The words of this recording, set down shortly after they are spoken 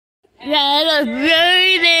Happy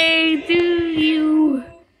birthday to you.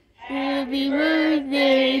 Happy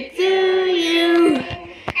birthday to you.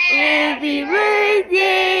 Happy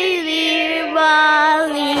birthday, dear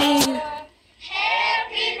Molly.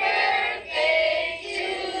 Happy birthday to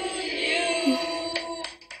you.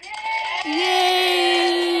 Yay!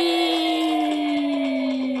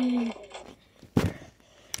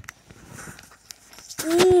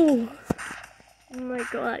 Ooh. Oh my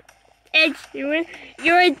god. Ed Sheeran,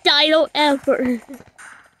 you're a dino ever.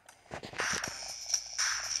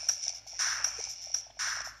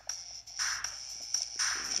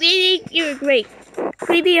 Really, you're great.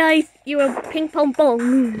 Pretty eyes, you're a ping pong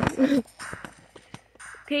bong.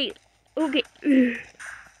 Okay.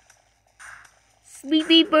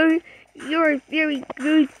 Sleepy Bird, you're a very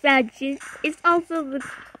good fashion. It's also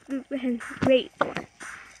great.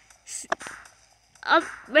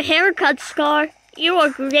 My haircut scar, you are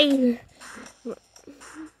great.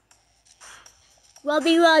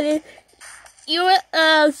 Robbie Run, you're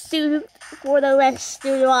suited for the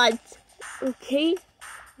restaurant. Okay?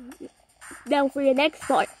 Now for the next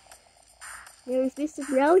part. There's this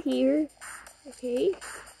umbrella here. Okay?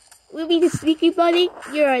 Ruby the Sneaky Bunny,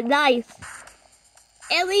 you're nice.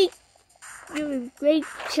 Ellie, you're a great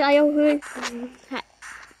childhood.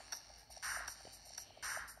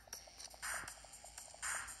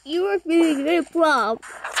 You were really good prom.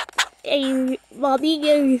 And mommy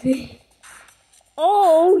everything.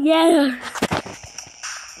 Oh yeah.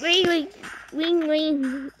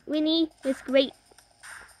 Winnie is great.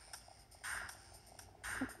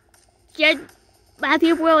 Jen,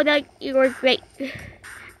 Matthew World, you were great.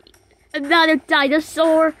 Another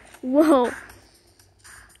dinosaur. Whoa.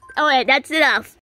 Alright, that's enough.